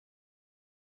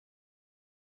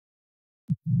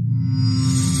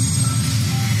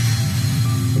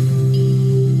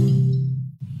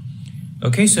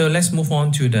Okay, so let's move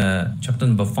on to the chapter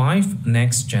number 5,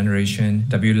 next generation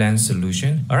WLAN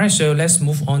solution. All right, so let's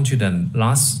move on to the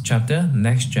last chapter,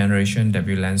 next generation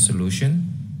WLAN solution.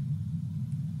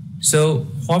 So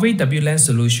Huawei WLAN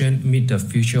solution meet the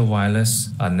future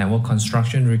wireless network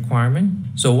construction requirement.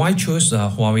 So why choose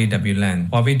Huawei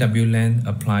WLAN? Huawei WLAN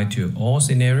apply to all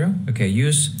scenario. Okay,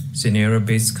 use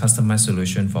scenario-based customized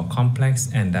solution for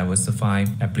complex and diversified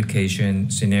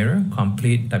application scenario,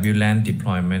 complete WLAN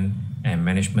deployment and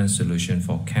management solution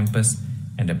for campus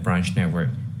and the branch network.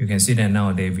 You can see that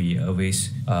nowadays we always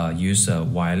use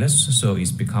wireless, so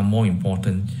it's become more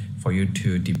important for you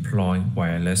to deploy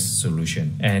wireless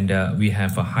solution. And we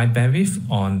have a high bandwidth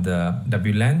on the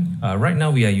WLAN. Right now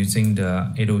we are using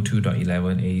the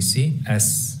 802.11 AEC.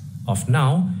 As of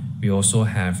now, we also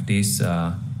have this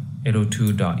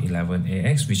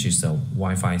 802.11ax, which is the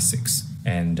Wi-Fi 6.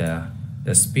 And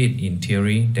the speed in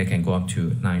theory, they can go up to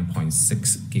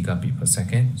 9.6 gigabit per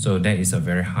second. So that is a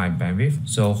very high bandwidth.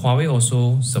 So Huawei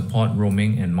also support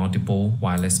roaming and multiple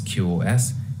wireless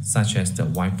QoS, such as the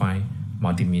Wi-Fi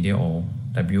multimedia or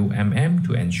WMM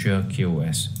to ensure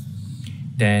QoS.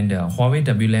 Then the Huawei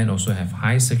WLAN also have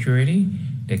high security.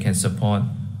 They can support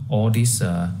all these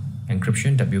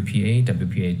encryption, WPA,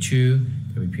 WPA2,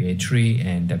 WPA3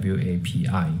 and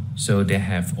WAPI. So they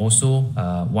have also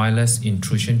wireless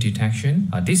intrusion detection.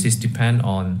 This is depend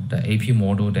on the AP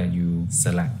model that you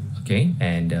select. Okay,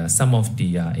 and some of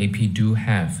the AP do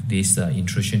have this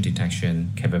intrusion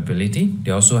detection capability.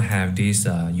 They also have this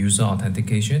user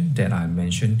authentication that I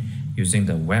mentioned using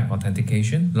the web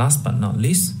authentication. Last but not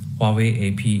least,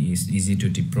 Huawei AP is easy to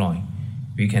deploy.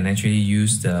 We can actually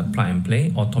use the plug and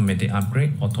play, automatic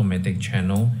upgrade, automatic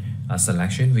channel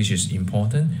selection, which is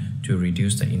important to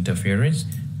reduce the interference,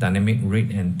 dynamic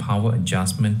rate and power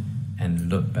adjustment,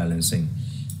 and load balancing.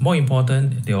 More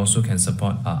important, they also can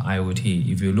support IoT.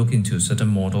 If you look into certain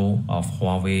model of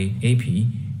Huawei AP,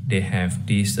 they have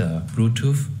this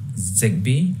Bluetooth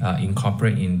Zigbee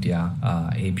incorporate in their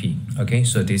AP. Okay,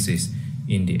 so this is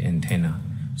in the antenna.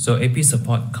 So AP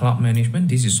support cloud management.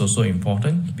 This is also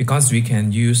important because we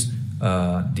can use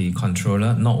the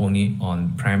controller not only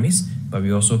on premise, but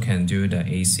we also can do the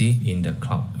AC in the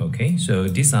cloud. Okay, so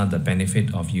these are the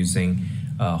benefit of using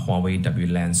Huawei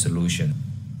WLAN solution.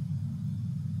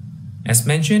 As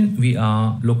mentioned, we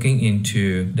are looking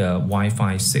into the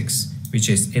Wi-Fi 6, which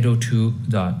is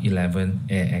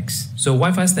 802.11ax. So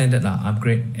Wi-Fi standard are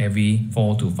upgrade every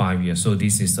 4 to 5 years. So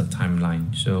this is the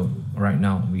timeline. So right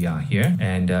now we are here,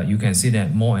 and you can see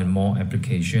that more and more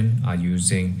applications are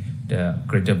using the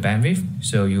greater bandwidth.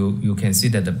 So you can see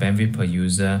that the bandwidth per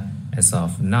user as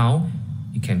of now,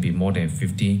 it can be more than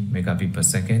 50 megabit per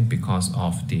second because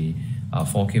of the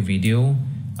 4K video,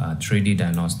 3D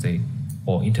diagnostic,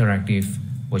 or interactive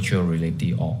virtual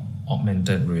reality or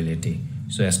augmented reality.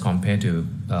 So as compared to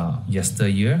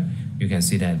yesteryear, you can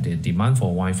see that the demand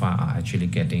for Wi-Fi are actually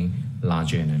getting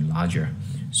larger and larger.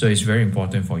 So it's very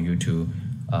important for you to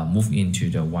move into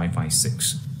the Wi-Fi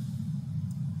 6.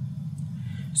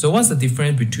 So what's the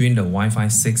difference between the Wi-Fi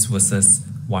 6 versus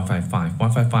Wi-Fi 5?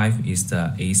 Wi-Fi 5 is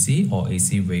the AC or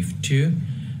AC Wave 2.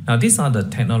 Now these are the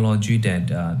technology that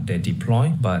they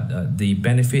deploy, but the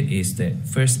benefit is that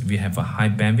first we have a high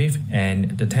bandwidth,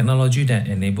 and the technology that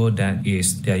enable that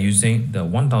is they are using the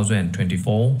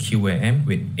 1024 QAM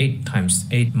with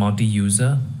 8x8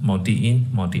 multi-user, multi-in,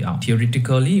 multi-out.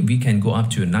 Theoretically, we can go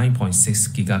up to 9.6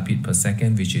 gigabit per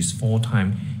second, which is 4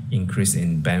 times increase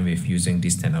in bandwidth using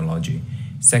this technology.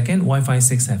 Second, Wi-Fi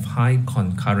 6 have high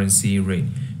concurrency rate,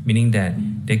 meaning that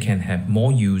they can have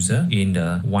more user in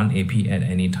the one AP at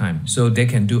any time. So they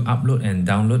can do upload and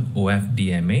download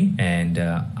OFDMA and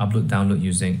upload download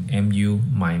using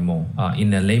MU-MIMO.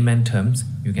 In the layman terms,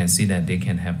 you can see that they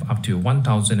can have up to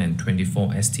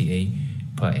 1024 STA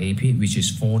per AP, which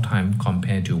is 4 times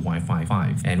compared to Wi-Fi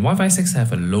 5. And Wi-Fi 6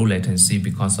 have a low latency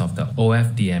because of the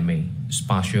OFDMA,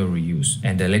 spatial reuse,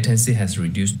 and the latency has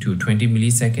reduced to 20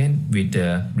 milliseconds with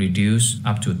the reduced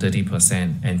up to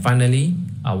 30%. And finally,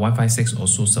 Wi-Fi 6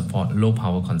 also support low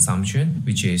power consumption,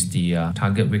 which is the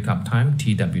target wake up time,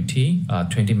 TWT,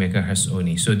 20 megahertz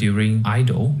only. So during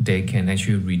idle, they can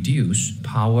actually reduce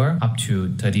power up to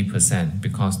 30%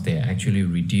 because they actually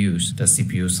reduce the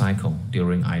CPU cycle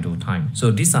during idle time.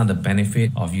 So these are the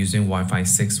benefits of using Wi-Fi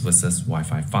 6 versus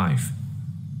Wi-Fi 5.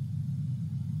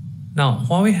 Now,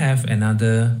 Huawei have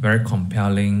another very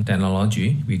compelling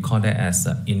technology. We call that as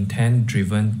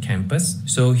intent-driven campus.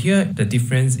 So here, the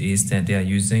difference is that they are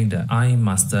using the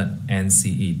iMaster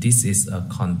NCE. This is a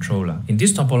controller. In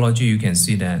this topology, you can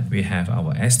see that we have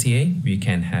our STA, we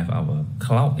can have our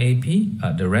cloud AP.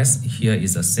 The rest here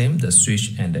is the same, the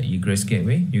switch and the egress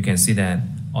gateway. You can see that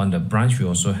on the branch, we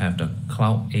also have the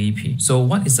cloud AP. So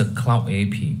what is a cloud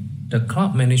AP? The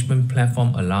cloud management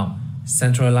platform allows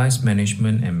centralized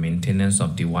management and maintenance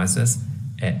of devices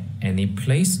at any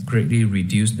place, greatly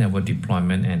reduce network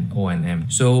deployment and O&M.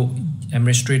 So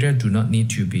administrators do not need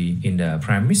to be in the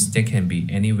premise. They can be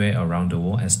anywhere around the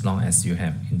world as long as you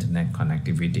have internet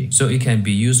connectivity. So it can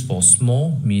be used for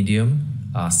small, medium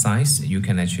size. You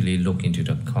can actually look into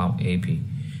the cloud AP.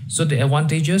 So the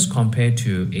advantages compared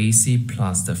to AC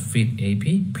plus the FIT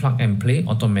AP, plug and play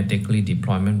automatically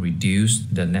deployment reduce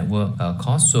the network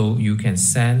cost. So you can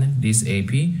send this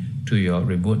AP to your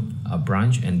remote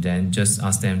branch and then just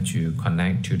ask them to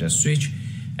connect to the switch.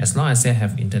 As long as they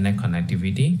have internet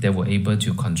connectivity, they were able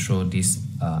to control this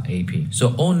AP.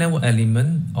 So all network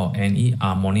elements or NE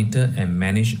are monitored and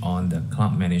managed on the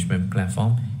cloud management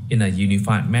platform in a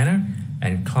unified manner.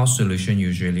 And cloud solution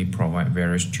usually provide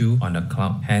various tools on the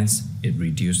cloud, hence it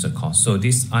reduces the cost. So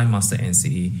this iMaster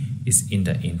NCE is in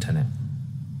the internet.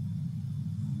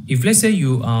 If let's say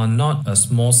you are not a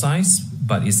small size,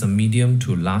 but it's a medium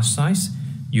to large size,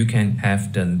 you can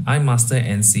have the iMaster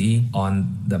NCE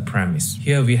on the premise.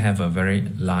 Here we have a very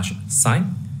large site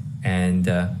and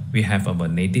we have our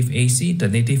native AC. The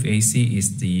native AC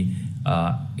is the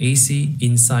AC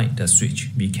inside the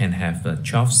switch. We can have the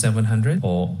 12700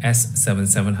 or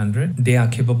S7700. They are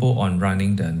capable on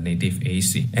running the native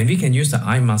AC. And we can use the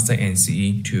iMaster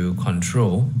NCE to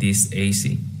control this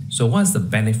AC. So what's the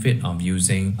benefit of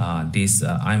using this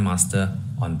iMaster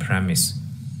on premise?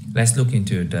 Let's look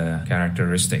into the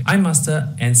characteristic.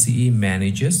 iMaster NCE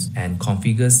manages and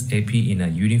configures AP in a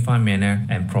unified manner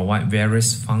and provide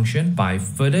various functions by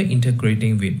further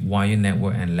integrating with wired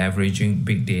network and leveraging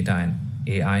big data and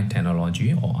AI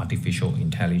technology or artificial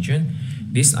intelligence.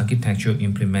 This architecture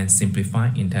implements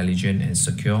simplified, intelligent, and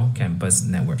secure campus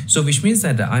network. So which means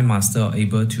that the iMaster are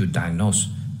able to diagnose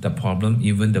the problem,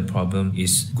 even the problem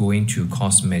is going to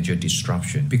cause major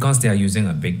disruption because they are using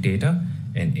a big data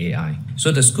and AI.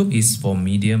 So the scope is for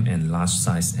medium and large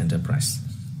size enterprise.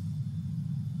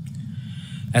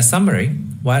 As summary,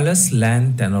 wireless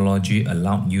LAN technology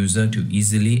allows users to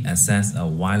easily access a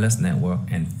wireless network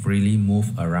and freely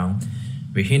move around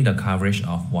within the coverage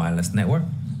of wireless network,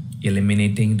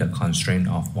 eliminating the constraint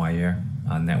of wire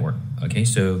network. Okay,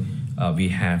 so we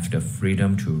have the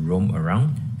freedom to roam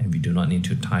around and we do not need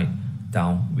to tie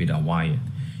down with a wire.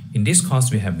 In this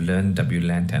course, we have learned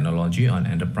WLAN technology on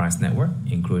enterprise network,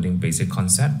 including basic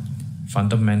concept,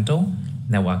 fundamental,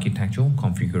 network architecture,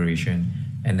 configuration,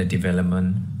 and the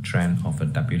development trend of a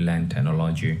WLAN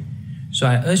technology. So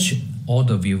I urge all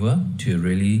the viewers to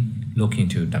really look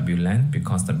into WLAN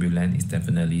because WLAN is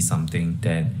definitely something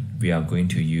that we are going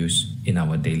to use in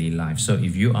our daily life. So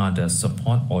if you are the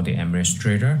support or the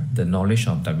administrator, the knowledge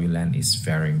of WLAN is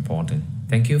very important.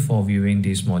 Thank you for viewing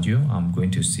this module. I'm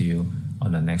going to see you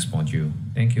on the next module.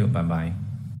 Thank you. Bye-bye.